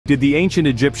Did the ancient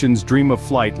Egyptians dream of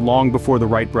flight long before the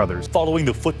Wright brothers? Following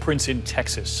the footprints in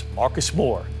Texas, Marcus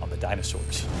Moore on the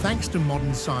dinosaurs. Thanks to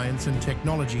modern science and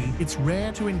technology, it's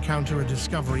rare to encounter a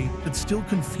discovery that still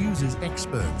confuses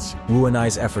experts. Wu and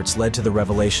I's efforts led to the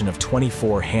revelation of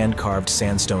 24 hand-carved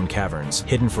sandstone caverns,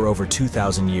 hidden for over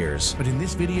 2,000 years. But in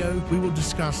this video, we will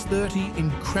discuss 30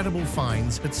 incredible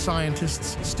finds that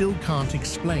scientists still can't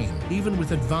explain. Even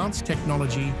with advanced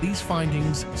technology, these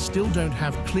findings still don't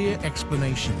have clear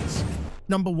explanations.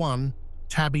 Number 1.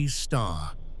 Tabby's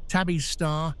Star. Tabby's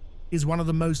Star is one of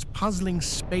the most puzzling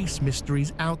space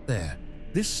mysteries out there.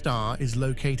 This star is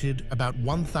located about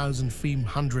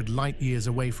 1,500 light-years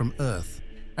away from Earth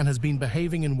and has been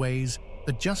behaving in ways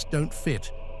that just don't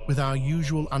fit with our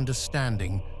usual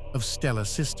understanding of stellar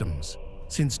systems.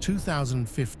 Since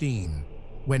 2015,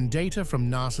 when data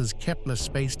from NASA's Kepler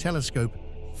Space Telescope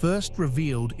first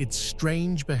revealed its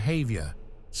strange behavior,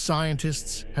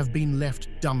 scientists have been left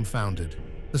dumbfounded.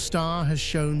 The star has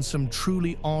shown some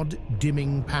truly odd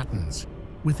dimming patterns,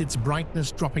 with its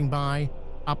brightness dropping by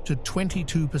up to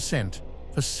 22%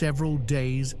 for several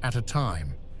days at a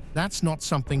time. That's not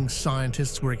something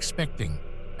scientists were expecting,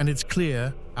 and it's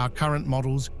clear our current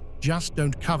models just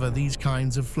don't cover these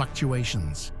kinds of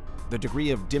fluctuations. The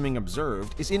degree of dimming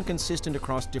observed is inconsistent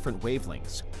across different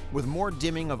wavelengths, with more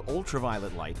dimming of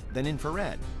ultraviolet light than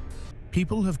infrared.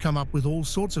 People have come up with all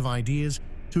sorts of ideas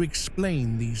to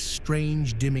explain these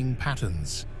strange dimming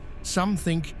patterns. Some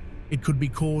think it could be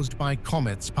caused by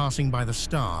comets passing by the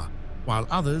star, while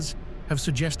others have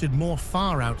suggested more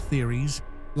far-out theories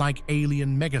like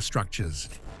alien megastructures.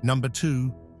 Number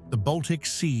 2. The Baltic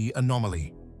Sea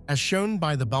Anomaly. As shown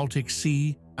by the Baltic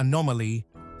Sea Anomaly,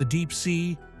 the deep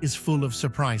sea is full of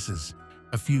surprises.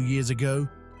 A few years ago,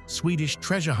 Swedish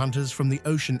treasure hunters from the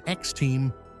Ocean X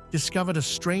team discovered a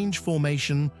strange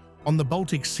formation on the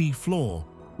Baltic Sea floor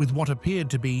with what appeared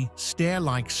to be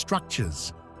stair-like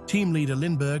structures. Team leader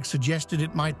Lindbergh suggested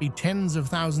it might be tens of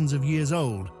thousands of years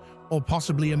old, or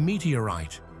possibly a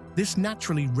meteorite. This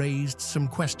naturally raised some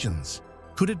questions.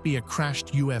 Could it be a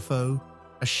crashed UFO,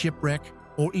 a shipwreck,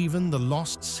 or even the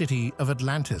lost city of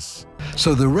Atlantis?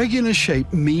 So the regular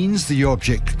shape means the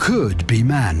object could be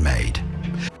man-made.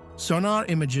 Sonar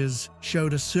images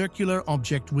showed a circular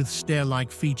object with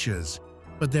stair-like features,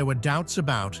 but there were doubts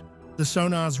about the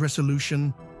sonar's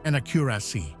resolution and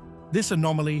accuracy. This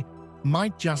anomaly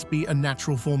might just be a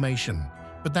natural formation,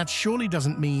 but that surely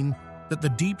doesn't mean that the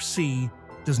deep sea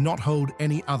does not hold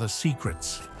any other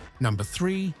secrets. Number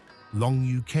 3.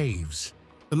 Longyu Caves.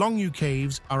 The Longyu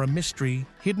Caves are a mystery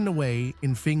hidden away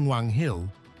in Fingwang Hill,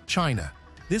 China.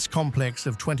 This complex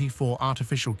of 24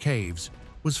 artificial caves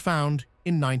was found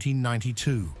in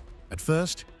 1992. At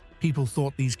first, people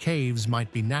thought these caves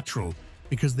might be natural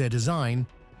because their design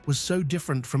was so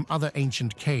different from other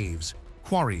ancient caves,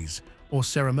 quarries, or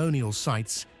ceremonial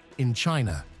sites in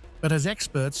China. But as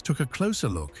experts took a closer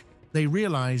look, they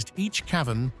realized each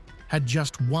cavern had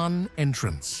just one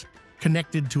entrance,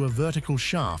 connected to a vertical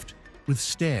shaft with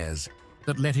stairs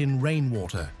that let in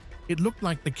rainwater. It looked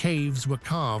like the caves were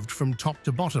carved from top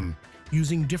to bottom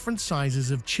using different sizes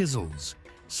of chisels,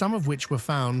 some of which were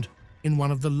found in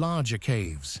one of the larger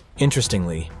caves.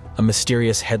 Interestingly, a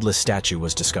mysterious headless statue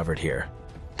was discovered here.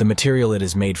 The material it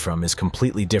is made from is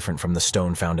completely different from the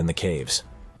stone found in the caves.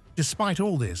 Despite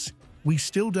all this, we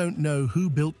still don't know who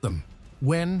built them,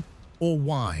 when, or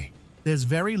why. There's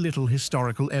very little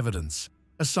historical evidence,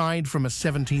 aside from a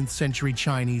 17th century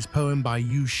Chinese poem by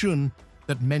Yu Shun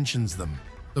that mentions them.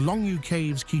 The Longyu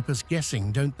Caves keep us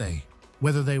guessing, don't they?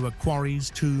 Whether they were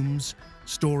quarries, tombs,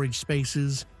 storage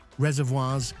spaces,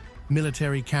 reservoirs,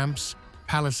 military camps,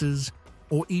 palaces,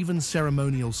 or even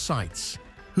ceremonial sites.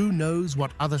 Who knows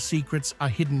what other secrets are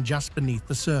hidden just beneath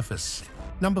the surface?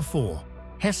 Number 4.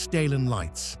 Hessdalen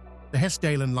Lights. The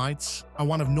Hessdalen Lights are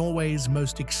one of Norway's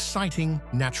most exciting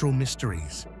natural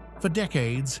mysteries. For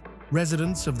decades,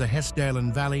 residents of the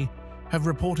Hessdalen Valley have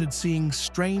reported seeing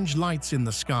strange lights in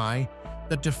the sky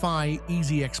that defy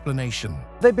easy explanation.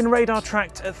 They've been radar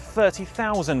tracked at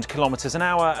 30,000 kilometers an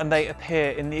hour, and they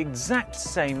appear in the exact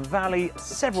same valley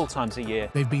several times a year.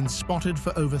 They've been spotted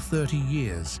for over 30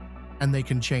 years, and they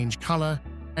can change color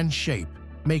and shape,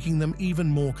 making them even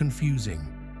more confusing.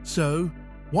 So,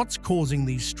 what's causing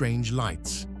these strange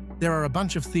lights? There are a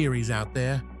bunch of theories out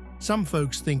there. Some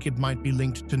folks think it might be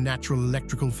linked to natural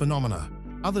electrical phenomena.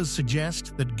 Others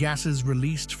suggest that gases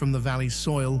released from the valley's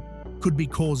soil could be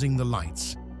causing the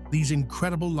lights. These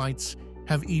incredible lights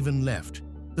have even left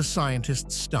the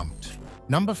scientists stumped.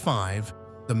 Number 5.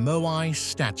 The Moai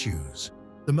Statues.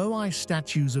 The Moai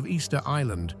statues of Easter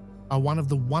Island are one of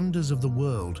the wonders of the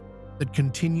world that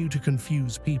continue to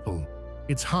confuse people.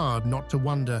 it's hard not to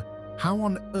wonder, how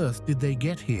on earth did they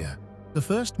get here? The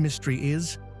first mystery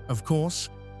is, of course,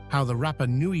 how the Rapa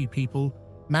Nui people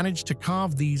managed to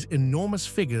carve these enormous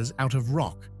figures out of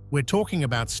rock. We're talking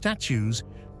about statues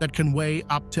that can weigh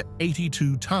up to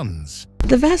 82 tons.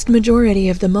 The vast majority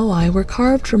of the moai were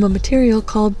carved from a material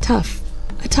called tuff,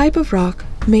 a type of rock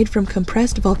made from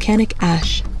compressed volcanic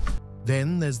ash.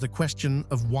 Then there's the question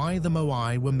of why the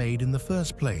moai were made in the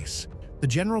first place. The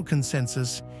general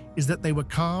consensus is that they were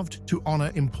carved to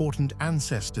honor important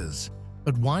ancestors.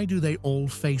 But why do they all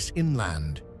face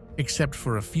inland, except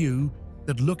for a few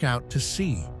that look out to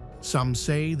sea? Some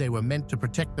say they were meant to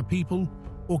protect the people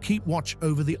or keep watch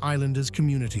over the islanders'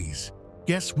 communities.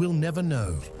 Guess we'll never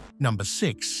know. Number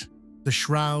 6. The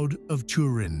Shroud of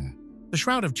Turin. The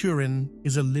Shroud of Turin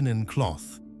is a linen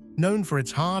cloth, known for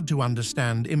its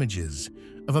hard-to-understand images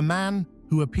of a man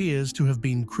who appears to have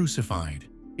been crucified.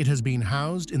 It has been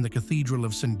housed in the Cathedral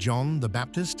of St. John the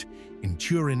Baptist in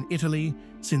Turin, Italy,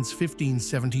 since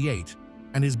 1578,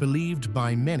 and is believed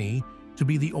by many to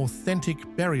be the authentic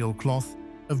burial cloth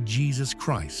of Jesus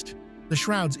Christ. The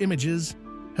shroud's images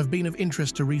have been of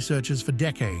interest to researchers for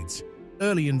decades.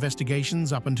 Early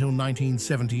investigations up until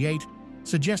 1978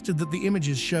 suggested that the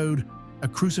images showed a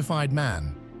crucified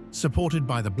man, supported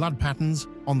by the blood patterns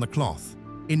on the cloth.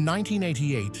 In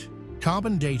 1988,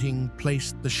 carbon dating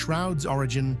placed the shroud's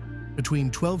origin between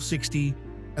 1260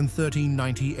 and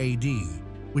 1390 AD,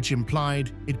 which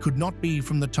implied it could not be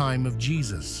from the time of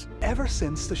Jesus. Ever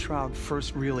since the shroud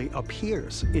first really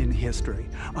appears in history,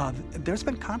 there's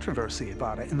been controversy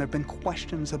about it, and there have been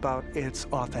questions about its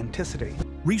authenticity.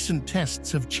 Recent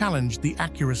tests have challenged the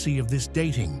accuracy of this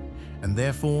dating, and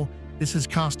therefore this has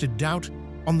casted doubt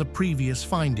on the previous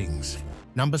findings.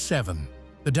 Number 7.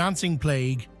 The Dancing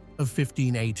Plague of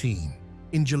 1518.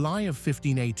 In July of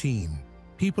 1518,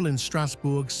 people in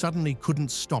Strasbourg suddenly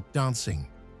couldn't stop dancing.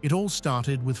 It all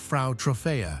started with Frau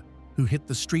Trophea, who hit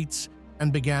the streets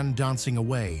and began dancing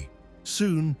away.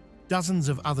 Soon, dozens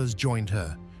of others joined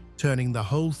her, turning the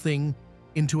whole thing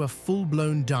into a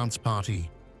full-blown dance party.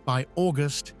 By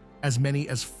August, as many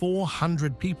as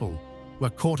 400 people were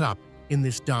caught up in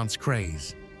this dance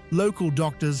craze. Local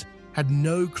doctors had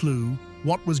no clue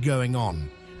what was going on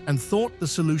and thought the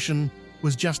solution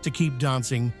was just to keep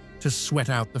dancing to sweat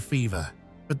out the fever.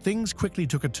 But things quickly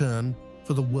took a turn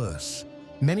for the worse.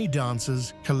 Many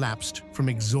dancers collapsed from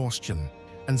exhaustion,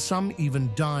 and some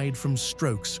even died from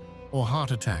strokes or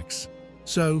heart attacks.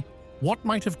 So, what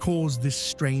might have caused this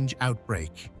strange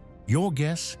outbreak? Your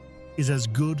guess is as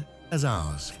good as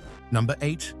ours. Number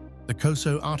 8. The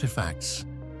Koso Artifacts.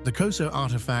 The Koso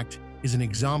artifact is an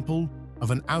example of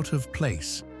an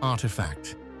out-of-place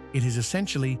artifact. It is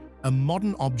essentially a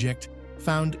modern object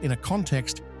found in a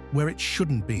context where it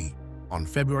shouldn't be. On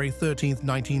February 13,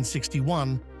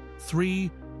 1961,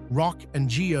 3 rock and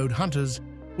geode hunters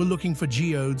were looking for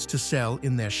geodes to sell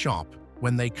in their shop.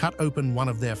 When they cut open one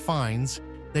of their finds,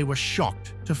 they were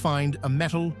shocked to find a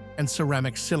metal and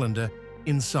ceramic cylinder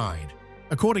inside.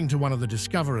 According to one of the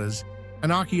discoverers,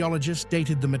 an archaeologist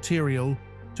dated the material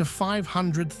to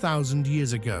 500,000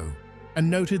 years ago and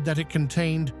noted that it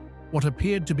contained what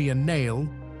appeared to be a nail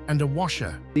and a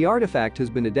washer. The artifact has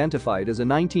been identified as a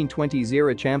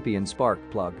 1920s-era champion spark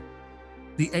plug.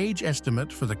 The age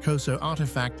estimate for the Koso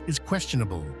artifact is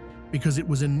questionable because it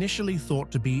was initially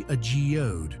thought to be a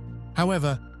geode.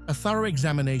 However, a thorough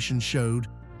examination showed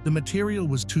the material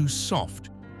was too soft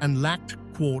and lacked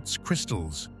quartz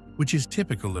crystals, which is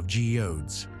typical of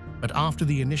geodes. But after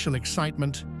the initial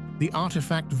excitement, the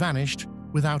artifact vanished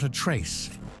without a trace.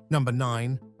 Number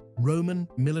 9. Roman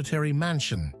Military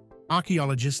Mansion.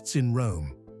 Archaeologists in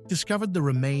Rome discovered the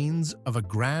remains of a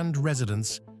grand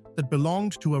residence that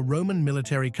belonged to a Roman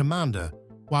military commander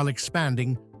while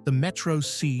expanding the Metro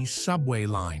C subway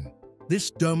line. This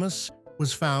domus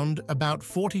was found about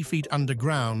 40 feet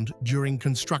underground during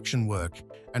construction work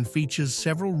and features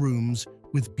several rooms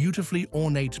with beautifully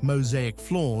ornate mosaic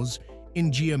floors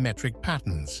in geometric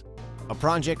patterns. A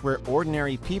project where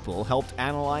ordinary people helped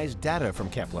analyze data from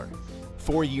Kepler.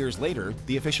 4 years later,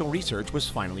 the official research was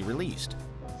finally released.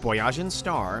 Boyagin's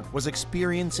star was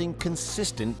experiencing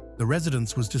consistent. The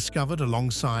residence was discovered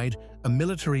alongside a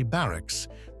military barracks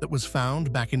that was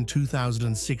found back in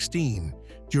 2016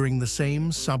 during the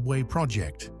same subway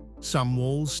project. Some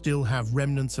walls still have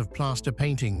remnants of plaster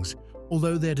paintings,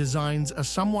 although their designs are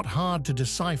somewhat hard to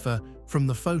decipher from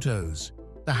the photos.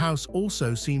 The house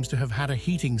also seems to have had a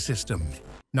heating system.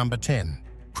 Number 10.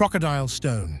 Crocodile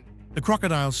Stone. The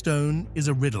Crocodile Stone is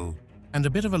a riddle and a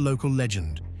bit of a local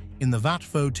legend in the Wat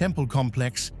Pho temple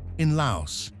complex in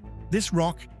Laos. This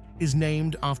rock is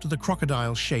named after the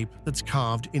crocodile shape that's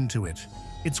carved into it.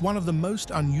 It's one of the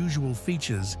most unusual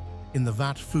features in the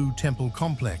Wat Phu Temple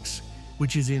complex,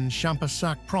 which is in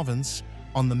Champasak province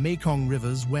on the Mekong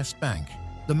River's west bank.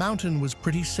 The mountain was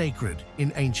pretty sacred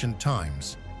in ancient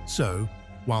times, so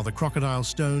while the crocodile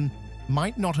stone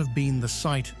might not have been the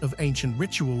site of ancient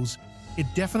rituals, it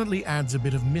definitely adds a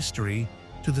bit of mystery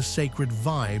to the sacred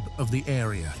vibe of the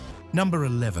area. Number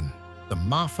 11. The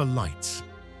Marfa Lights.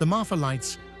 The Marfa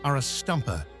Lights are a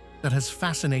stumper that has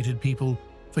fascinated people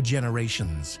for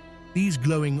generations. These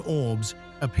glowing orbs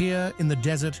appear in the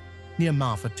desert near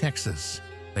Marfa, Texas.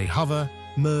 They hover,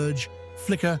 merge,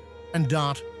 flicker, and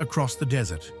dart across the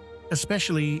desert,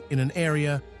 especially in an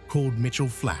area called Mitchell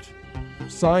Flat.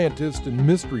 Scientists and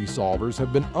mystery solvers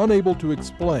have been unable to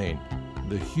explain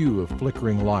the hue of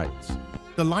flickering lights.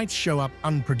 The lights show up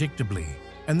unpredictably,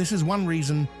 and this is one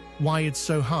reason why it's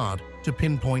so hard to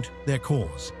pinpoint their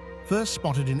cause. First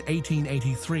spotted in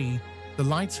 1883, the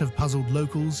lights have puzzled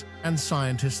locals and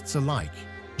scientists alike.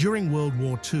 During World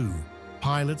War II,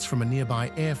 pilots from a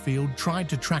nearby airfield tried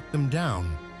to track them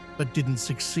down, but didn't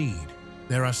succeed.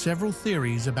 There are several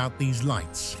theories about these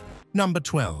lights. Number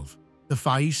 12. The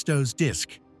Phaistos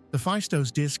Disc. The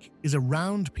Phaistos Disc is a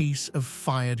round piece of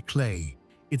fired clay.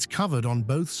 It's covered on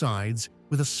both sides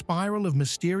with a spiral of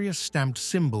mysterious stamped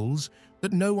symbols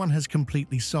that no one has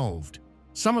completely solved.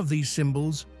 Some of these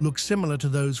symbols look similar to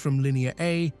those from Linear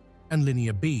A and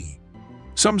Linear B.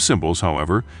 Some symbols,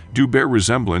 however, do bear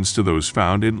resemblance to those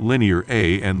found in Linear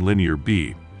A and Linear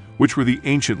B, which were the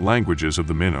ancient languages of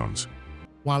the Minoans,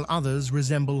 while others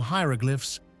resemble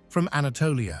hieroglyphs from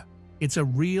Anatolia. It's a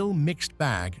real mixed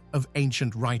bag of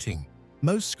ancient writing.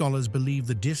 Most scholars believe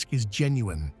the disc is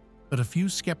genuine, but a few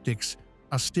skeptics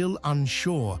are still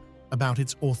unsure about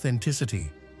its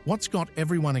authenticity. What's got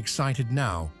everyone excited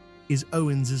now is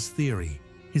Owens's theory.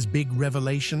 His big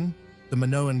revelation, the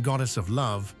Minoan goddess of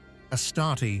love,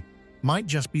 Astarte, might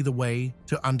just be the way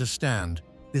to understand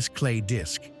this clay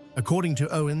disc. According to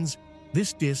Owens,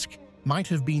 this disc might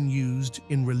have been used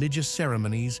in religious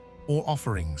ceremonies or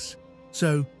offerings.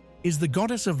 So, is the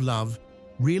goddess of love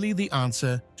really the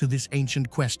answer to this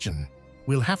ancient question?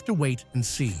 We'll have to wait and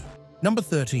see. Number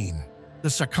 13. The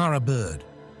Saqqara bird.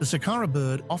 The Saqqara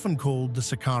bird, often called the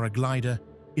Saqqara glider,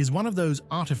 is one of those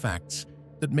artifacts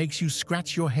that makes you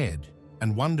scratch your head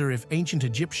and wonder if ancient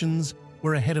Egyptians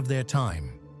were ahead of their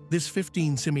time. This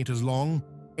 15 centimeters long,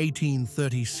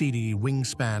 1830 cd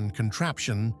wingspan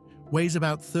contraption weighs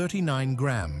about 39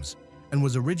 grams and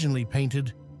was originally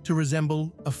painted to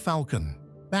resemble a falcon.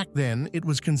 Back then, it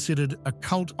was considered a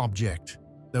cult object,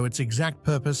 though its exact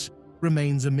purpose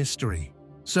remains a mystery.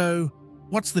 So,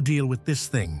 what's the deal with this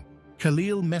thing?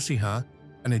 Khalil Messiha,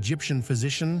 an Egyptian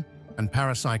physician and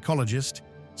parapsychologist,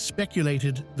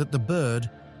 speculated that the bird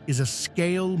is a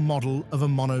scale model of a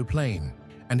monoplane,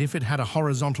 and if it had a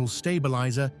horizontal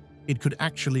stabilizer, it could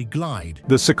actually glide.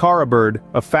 The Saqqara bird,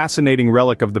 a fascinating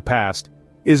relic of the past,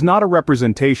 is not a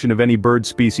representation of any bird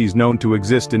species known to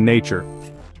exist in nature.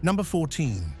 Number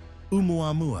 14.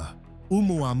 Oumuamua.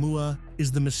 Oumuamua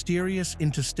is the mysterious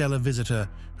interstellar visitor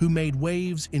who made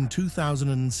waves in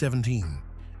 2017,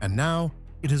 and now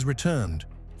it has returned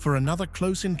for another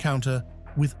close encounter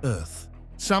with Earth.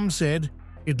 Some said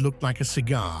it looked like a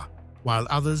cigar, while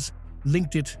others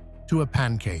linked it to a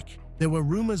pancake. There were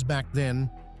rumors back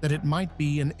then that it might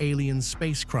be an alien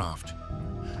spacecraft.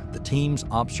 The team's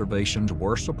observations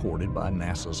were supported by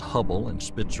NASA's Hubble and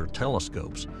Spitzer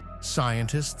telescopes,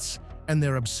 scientists, and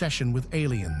their obsession with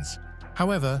aliens.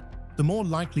 However, the more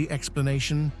likely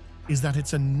explanation is that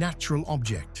it's a natural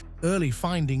object. Early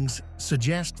findings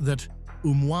suggest that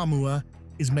Oumuamua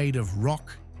is made of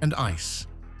rock and ice,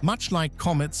 much like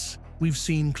comets we've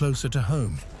seen closer to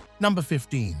home. Number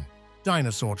 15.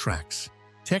 Dinosaur tracks.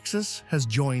 Texas has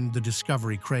joined the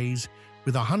discovery craze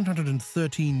with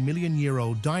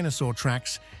 113-million-year-old dinosaur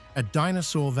tracks at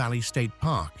Dinosaur Valley State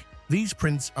Park. These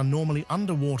prints are normally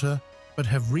underwater but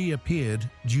have reappeared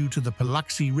due to the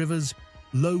Paluxy River's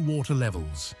low water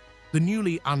levels. The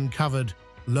newly uncovered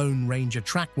Lone Ranger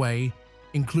Trackway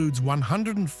includes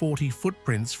 140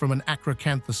 footprints from an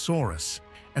Acrocanthosaurus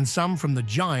and some from the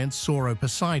giant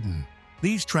Sauroposeidon.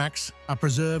 These tracks are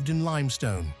preserved in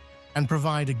limestone and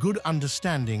provide a good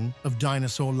understanding of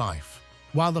dinosaur life.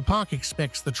 While the park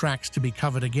expects the tracks to be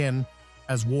covered again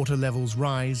as water levels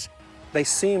rise, they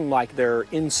seem like they're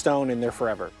in stone and they're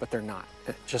forever, but they're not.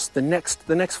 Just the next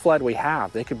flood we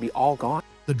have, they could be all gone.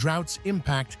 The drought's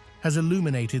impact has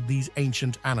illuminated these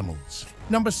ancient animals.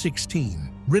 Number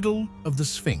 16. Riddle of the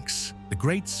Sphinx. The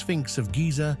Great Sphinx of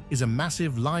Giza is a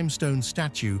massive limestone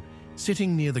statue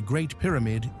sitting near the Great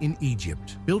Pyramid in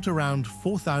Egypt. Built around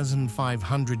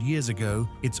 4,500 years ago,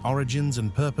 its origins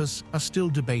and purpose are still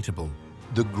debatable.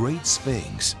 The Great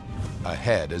Sphinx, a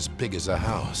head as big as a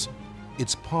house,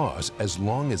 its paws as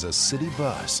long as a city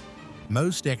bus.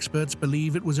 Most experts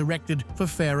believe it was erected for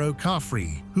Pharaoh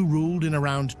Khafre, who ruled in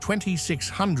around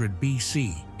 2600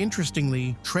 BC.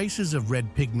 Interestingly, traces of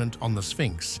red pigment on the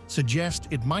Sphinx suggest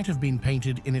it might have been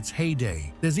painted in its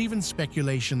heyday. There's even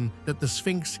speculation that the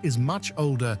Sphinx is much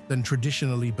older than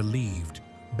traditionally believed,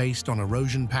 based on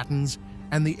erosion patterns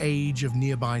and the age of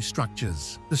nearby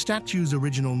structures. The statue's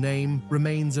original name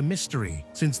remains a mystery,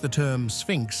 since the term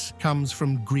Sphinx comes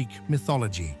from Greek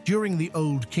mythology. During the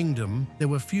Old Kingdom, there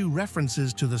were few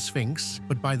references to the Sphinx,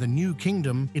 but by the New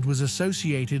Kingdom, it was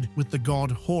associated with the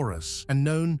god Horus and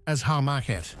known as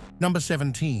Harmaket. Number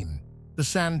 17. The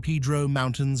San Pedro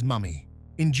Mountains Mummy.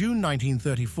 In June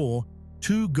 1934,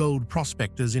 two gold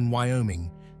prospectors in Wyoming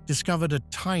discovered a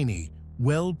tiny,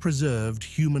 well-preserved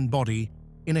human body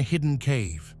in a hidden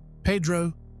cave.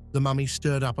 Pedro, the mummy,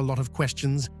 stirred up a lot of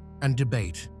questions and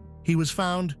debate. He was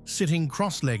found sitting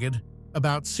cross-legged,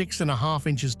 about 6.5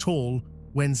 inches tall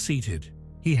when seated.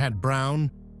 He had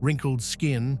brown, wrinkled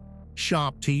skin,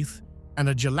 sharp teeth, and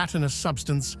a gelatinous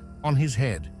substance on his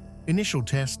head. Initial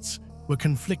tests were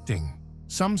conflicting.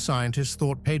 Some scientists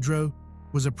thought Pedro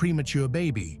was a premature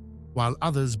baby, while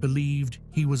others believed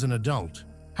he was an adult.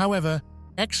 However,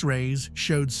 X-rays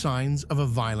showed signs of a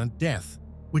violent death,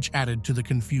 which added to the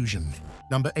confusion.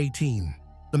 Number 18.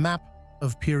 The Map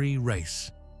of Piri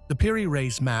Reis. The Piri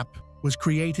Reis map was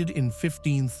created in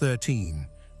 1513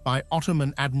 by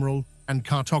Ottoman admiral and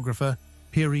cartographer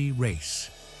Piri Reis.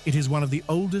 It is one of the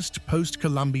oldest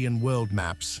post-Columbian world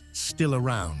maps still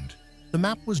around. The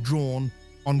map was drawn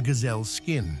on gazelle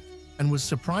skin and was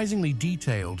surprisingly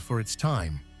detailed for its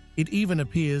time. It even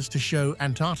appears to show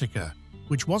Antarctica,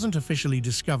 which wasn't officially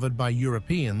discovered by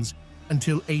Europeans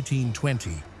until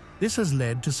 1820. This has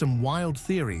led to some wild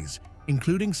theories,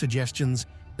 including suggestions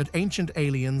that ancient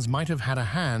aliens might have had a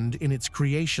hand in its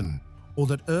creation, or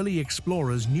that early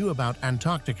explorers knew about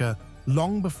Antarctica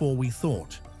long before we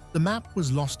thought. The map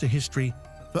was lost to history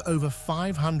for over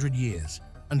 500 years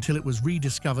until it was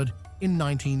rediscovered in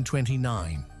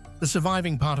 1929. The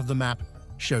surviving part of the map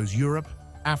shows Europe,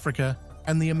 Africa,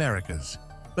 and the Americas,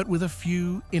 but with a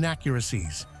few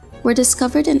inaccuracies. Were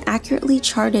discovered and accurately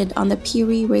charted on the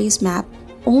Piri Reis map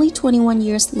only 21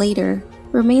 years later,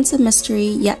 remains a mystery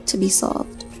yet to be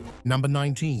solved. Number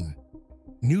 19.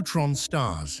 Neutron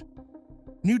stars.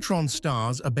 Neutron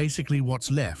stars are basically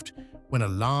what's left when a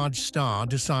large star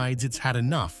decides it's had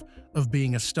enough of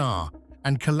being a star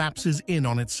and collapses in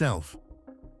on itself.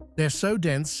 They're so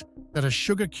dense that a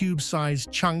sugar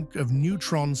cube-sized chunk of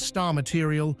neutron star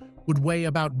material would weigh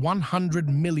about 100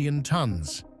 million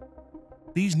tons.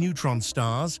 These neutron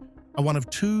stars are one of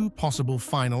two possible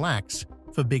final acts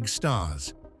for big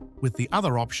stars, with the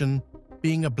other option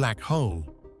being a black hole.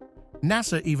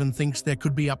 NASA even thinks there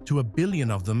could be up to 1 billion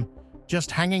of them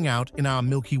just hanging out in our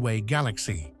Milky Way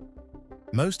galaxy.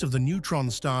 Most of the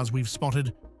neutron stars we've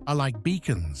spotted are like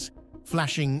beacons,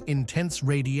 flashing intense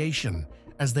radiation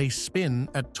as they spin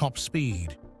at top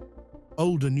speed.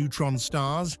 Older neutron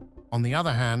stars, on the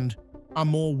other hand, are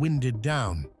more winded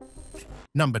down.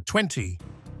 Number 20.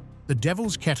 The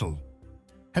Devil's Kettle.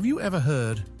 Have you ever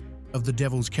heard of the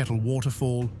Devil's Kettle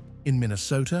waterfall in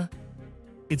Minnesota?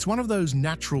 It's one of those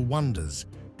natural wonders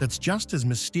that's just as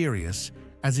mysterious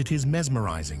as it is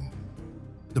mesmerizing.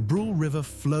 The Brule River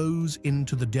flows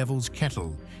into the Devil's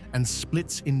Kettle and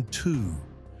splits in two.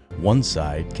 One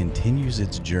side continues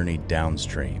its journey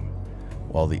downstream,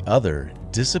 while the other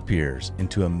disappears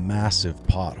into a massive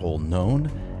pothole known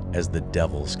as the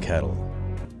Devil's Kettle.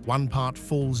 One part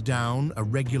falls down a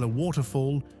regular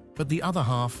waterfall, but the other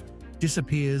half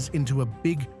disappears into a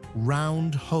big,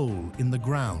 round hole in the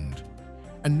ground.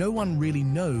 And no one really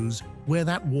knows where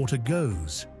that water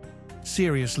goes.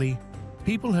 Seriously,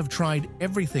 people have tried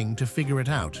everything to figure it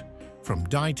out, from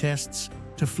dye tests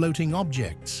to floating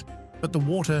objects, but the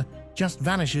water just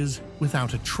vanishes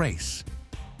without a trace.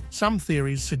 Some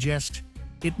theories suggest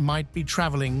it might be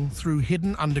traveling through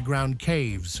hidden underground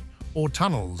caves or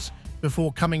tunnels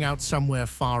before coming out somewhere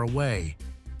far away.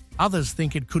 Others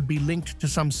think it could be linked to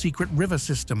some secret river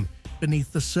system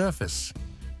beneath the surface.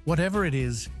 Whatever it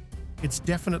is, it's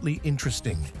definitely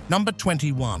interesting. Number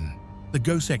 21. The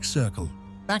Goosek Circle.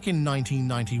 Back in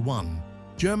 1991,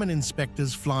 German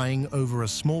inspectors flying over a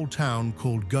small town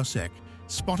called Goosek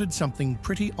spotted something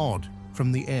pretty odd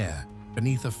from the air.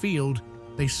 Beneath a field,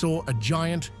 they saw a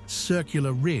giant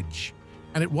circular ridge,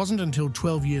 and it wasn't until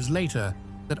 12 years later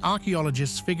that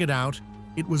archaeologists figured out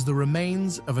It was the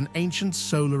remains of an ancient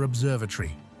solar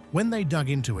observatory. When they dug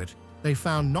into it, they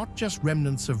found not just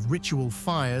remnants of ritual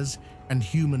fires and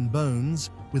human bones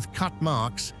with cut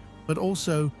marks, but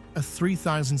also a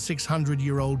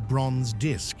 3,600-year-old bronze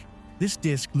disc. This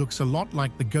disc looks a lot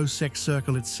like the Goosebumps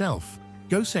Circle itself.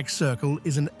 Goosebumps Circle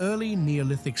is an early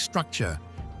Neolithic structure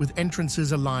with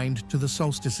entrances aligned to the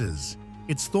solstices.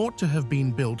 It's thought to have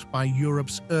been built by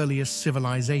Europe's earliest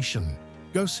civilization.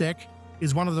 Goosebumps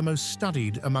is one of the most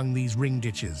studied among these ring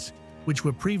ditches, which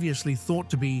were previously thought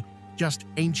to be just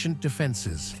ancient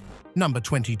defenses. Number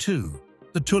 22.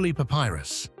 The Tule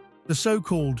Papyrus. The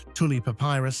so-called Tule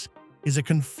Papyrus is a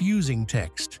confusing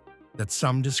text that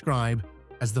some describe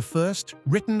as the first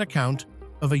written account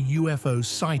of a UFO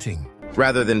sighting.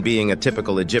 Rather than being a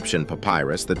typical Egyptian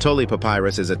papyrus, the Tule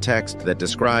Papyrus is a text that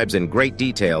describes in great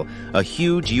detail a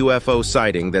huge UFO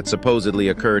sighting that supposedly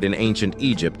occurred in ancient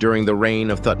Egypt during the reign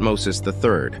of Thutmose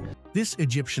III. This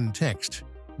Egyptian text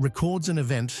records an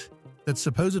event that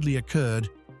supposedly occurred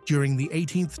during the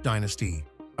 18th dynasty,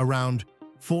 around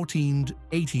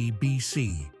 1480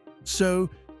 BC. So,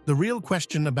 the real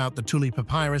question about the Tule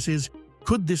Papyrus is,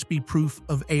 could this be proof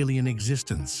of alien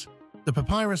existence? The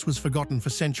papyrus was forgotten for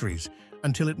centuries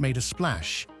until it made a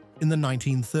splash in the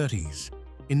 1930s.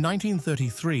 In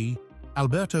 1933,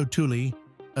 Alberto Tule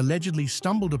allegedly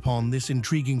stumbled upon this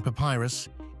intriguing papyrus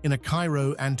in a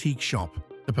Cairo antique shop.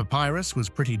 The papyrus was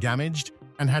pretty damaged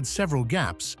and had several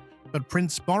gaps, but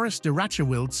Prince Boris de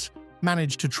Ratchewiltz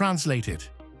managed to translate it.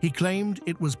 He claimed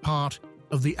it was part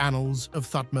of the annals of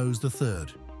Thutmose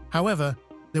III. However,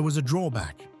 there was a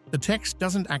drawback. The text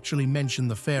doesn't actually mention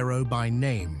the pharaoh by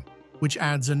name, which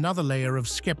adds another layer of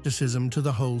skepticism to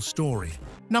the whole story.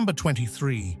 Number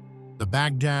 23. The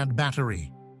Baghdad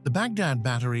Battery. The Baghdad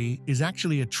Battery is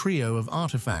actually a trio of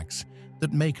artifacts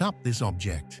that make up this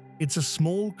object. It's a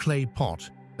small clay pot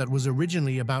that was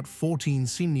originally about 14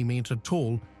 centimeters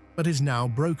tall, but is now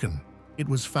broken. It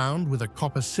was found with a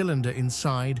copper cylinder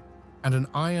inside and an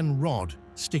iron rod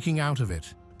sticking out of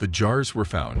it. The jars were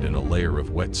found in a layer of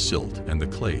wet silt, and the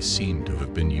clay seemed to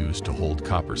have been used to hold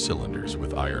copper cylinders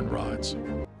with iron rods.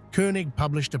 Koenig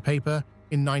published a paper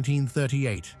in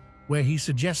 1938 where he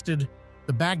suggested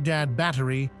the Baghdad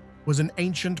Battery was an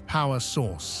ancient power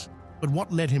source. But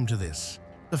what led him to this?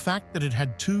 The fact that it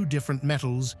had two different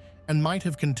metals and might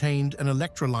have contained an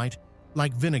electrolyte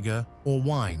like vinegar or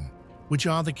wine, which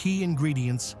are the key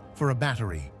ingredients for a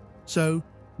battery. So,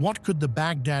 what could the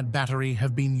Baghdad Battery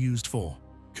have been used for?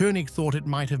 Koenig thought it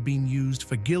might have been used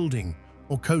for gilding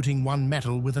or coating one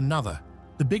metal with another.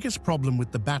 The biggest problem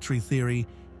with the battery theory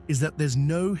is that there's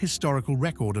no historical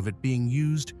record of it being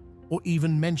used or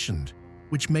even mentioned,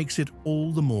 which makes it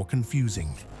all the more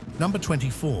confusing. Number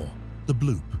 24. The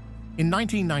Bloop. In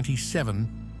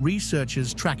 1997,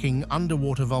 researchers tracking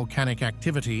underwater volcanic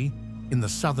activity in the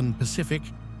southern Pacific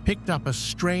picked up a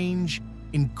strange,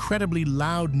 incredibly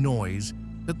loud noise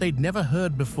that they'd never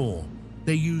heard before.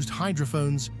 They used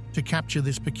hydrophones to capture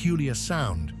this peculiar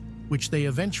sound, which they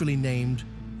eventually named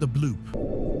the bloop.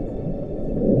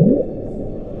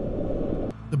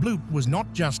 The bloop was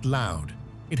not just loud,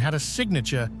 it had a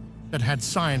signature that had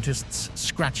scientists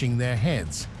scratching their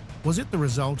heads. Was it the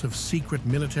result of secret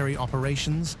military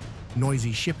operations,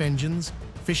 noisy ship engines,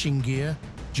 fishing gear,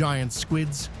 giant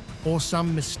squids, or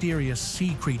some mysterious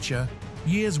sea creature?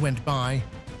 Years went by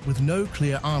with no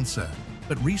clear answer,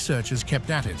 but researchers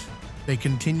kept at it. They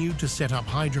continued to set up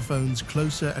hydrophones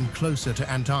closer and closer to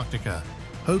Antarctica,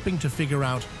 hoping to figure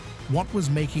out what was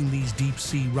making these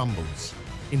deep-sea rumbles.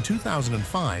 In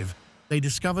 2005, they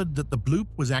discovered that the bloop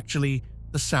was actually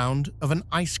the sound of an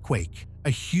ice quake, a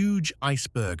huge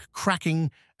iceberg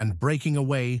cracking and breaking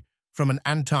away from an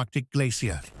Antarctic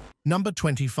glacier. Number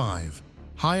 25.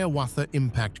 Hiawatha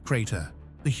Impact Crater.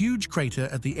 The huge crater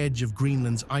at the edge of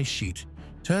Greenland's ice sheet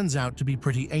turns out to be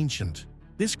pretty ancient.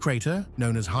 This crater,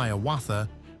 known as Hiawatha,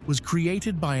 was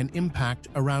created by an impact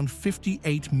around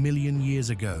 58 million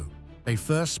years ago. They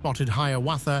first spotted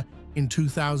Hiawatha in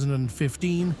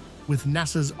 2015 with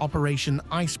NASA's Operation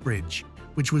Icebridge,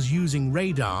 which was using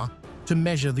radar to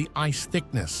measure the ice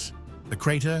thickness. The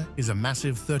crater is a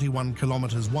massive 31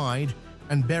 kilometers wide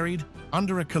and buried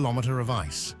under a kilometer of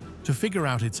ice. To figure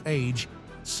out its age,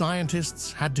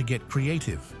 scientists had to get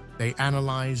creative. They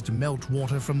analyzed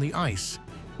meltwater from the ice,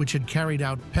 which had carried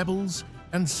out pebbles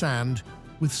and sand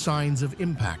with signs of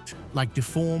impact, like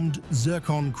deformed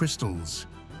zircon crystals.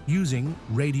 Using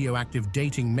radioactive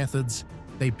dating methods,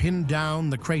 they pinned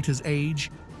down the crater's age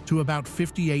to about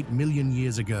 58 million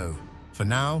years ago. For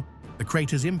now, the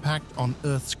crater's impact on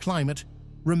Earth's climate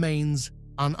remains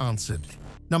unanswered.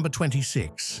 Number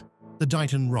 26. The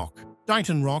Dighton Rock.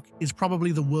 Dighton Rock is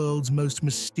probably the world's most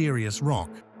mysterious rock.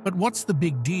 But what's the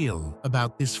big deal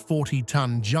about this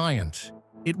 40-ton giant?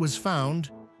 It was found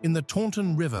in the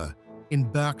Taunton River in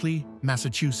Berkeley,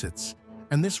 Massachusetts,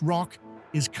 and this rock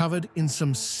is covered in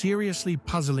some seriously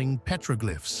puzzling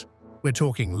petroglyphs. We're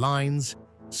talking lines,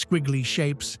 squiggly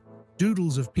shapes,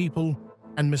 doodles of people,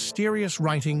 and mysterious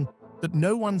writing that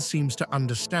no one seems to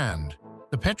understand.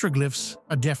 The petroglyphs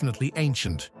are definitely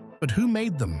ancient, but who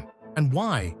made them, and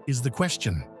why is the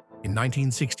question. In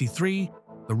 1963,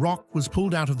 the rock was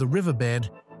pulled out of the riverbed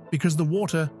because the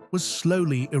water was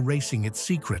slowly erasing its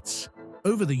secrets.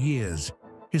 Over the years,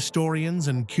 historians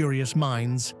and curious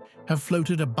minds have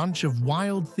floated a bunch of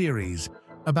wild theories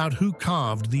about who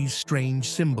carved these strange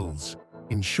symbols.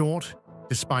 In short,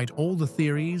 despite all the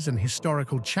theories and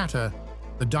historical chatter,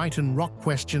 the Dighton Rock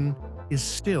question is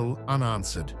still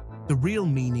unanswered. The real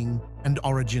meaning and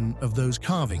origin of those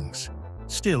carvings,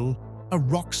 still a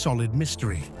rock-solid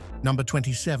mystery. Number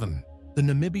 27. The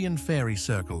Namibian Fairy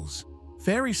Circles.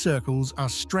 Fairy circles are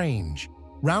strange.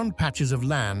 Round patches of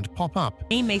land pop up.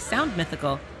 The name may sound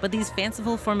mythical, but these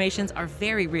fanciful formations are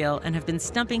very real and have been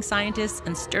stumping scientists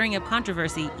and stirring up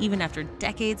controversy even after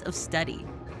decades of study.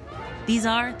 These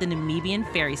are the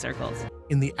Namibian Fairy Circles.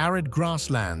 In the arid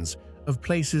grasslands of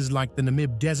places like the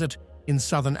Namib Desert in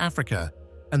southern Africa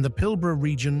and the Pilbara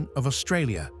region of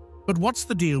Australia. But what's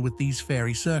the deal with these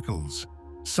fairy circles?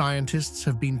 Scientists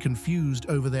have been confused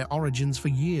over their origins for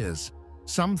years.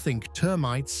 Some think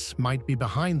termites might be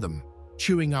behind them,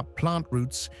 chewing up plant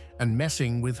roots and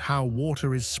messing with how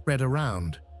water is spread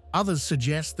around. Others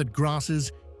suggest that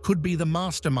grasses could be the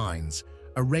masterminds,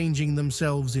 arranging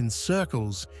themselves in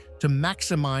circles to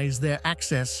maximize their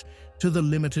access to the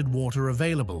limited water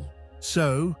available.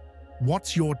 So,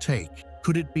 what's your take?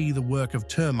 Could it be the work of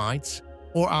termites,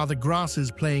 or are the grasses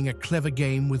playing a clever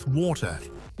game with water?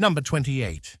 Number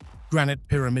 28. Granite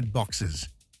Pyramid Boxes.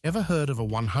 Ever heard of a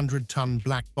 100-ton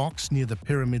black box near the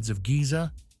pyramids of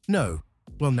Giza? No.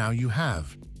 Well, now you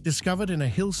have. Discovered in a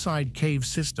hillside cave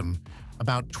system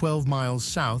about 12 miles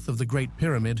south of the Great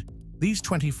Pyramid, these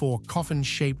 24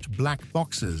 coffin-shaped black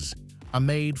boxes are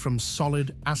made from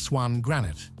solid Aswan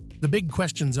granite. The big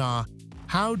questions are,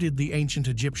 how did the ancient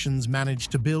Egyptians manage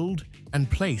to build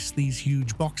and place these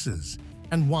huge boxes?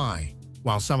 And why?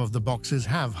 While some of the boxes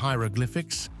have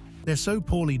hieroglyphics, they're so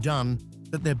poorly done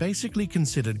that they're basically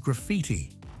considered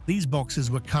graffiti. These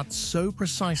boxes were cut so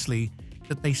precisely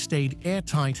that they stayed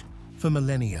airtight for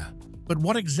millennia. But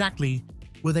what exactly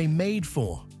were they made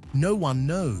for? No one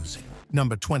knows.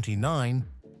 Number 29.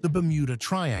 The Bermuda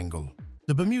Triangle.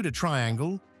 The Bermuda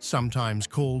Triangle, sometimes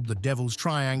called the Devil's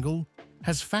Triangle,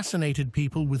 has fascinated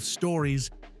people with stories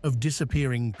of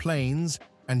disappearing planes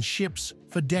and ships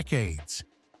for decades.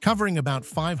 Covering about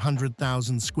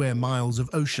 500,000 square miles of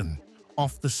ocean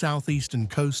off the southeastern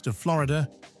coast of Florida,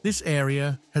 this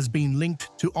area has been linked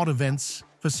to odd events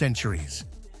for centuries.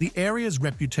 The area's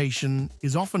reputation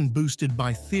is often boosted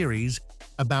by theories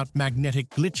about magnetic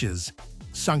glitches,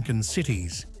 sunken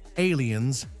cities,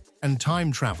 aliens, and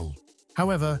time travel.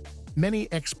 However,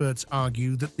 many experts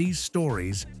argue that these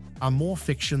stories are more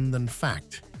fiction than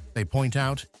fact. They point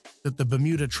out that the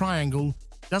Bermuda Triangle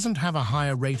doesn't have a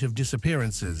higher rate of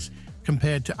disappearances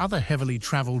compared to other heavily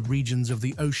traveled regions of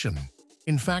the ocean.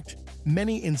 In fact,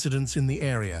 many incidents in the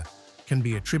area can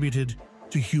be attributed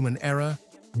to human error,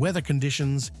 weather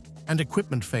conditions, and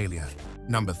equipment failure.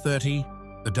 Number 30.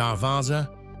 The Darvaza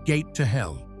Gate to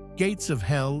Hell. Gates of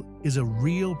Hell is a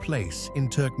real place in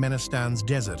Turkmenistan's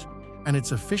desert, and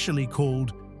it's officially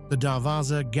called the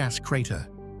Darvaza Gas Crater.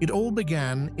 It all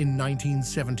began in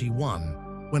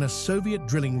 1971 when a Soviet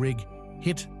drilling rig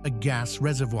hit a gas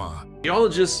reservoir.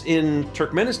 Geologists in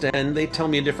Turkmenistan, they tell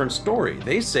me a different story.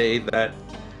 They say that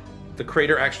the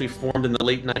crater actually formed in the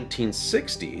late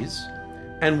 1960s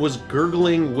and was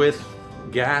gurgling with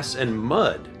gas and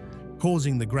mud,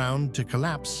 causing the ground to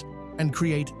collapse and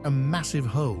create a massive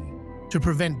hole. To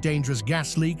prevent dangerous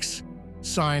gas leaks,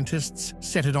 scientists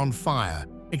set it on fire,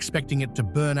 expecting it to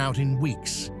burn out in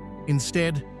weeks.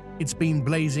 Instead, it's been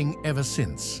blazing ever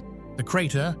since. The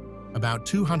crater, about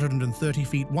 230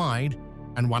 feet wide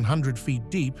and 100 feet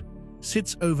deep,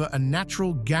 sits over a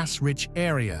natural gas-rich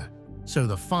area, so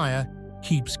the fire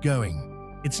keeps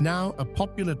going. It's now a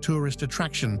popular tourist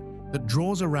attraction that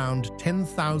draws around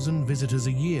 10,000 visitors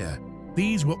a year.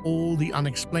 These were all the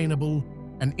unexplainable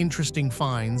and interesting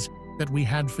finds that we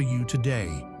had for you today.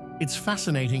 It's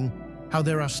fascinating how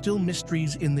there are still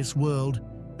mysteries in this world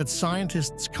that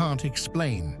scientists can't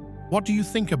explain. What do you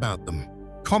think about them?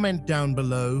 Comment down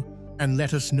below and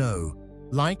let us know.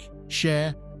 Like,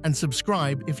 share, and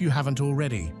subscribe if you haven't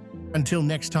already. Until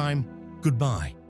next time, goodbye.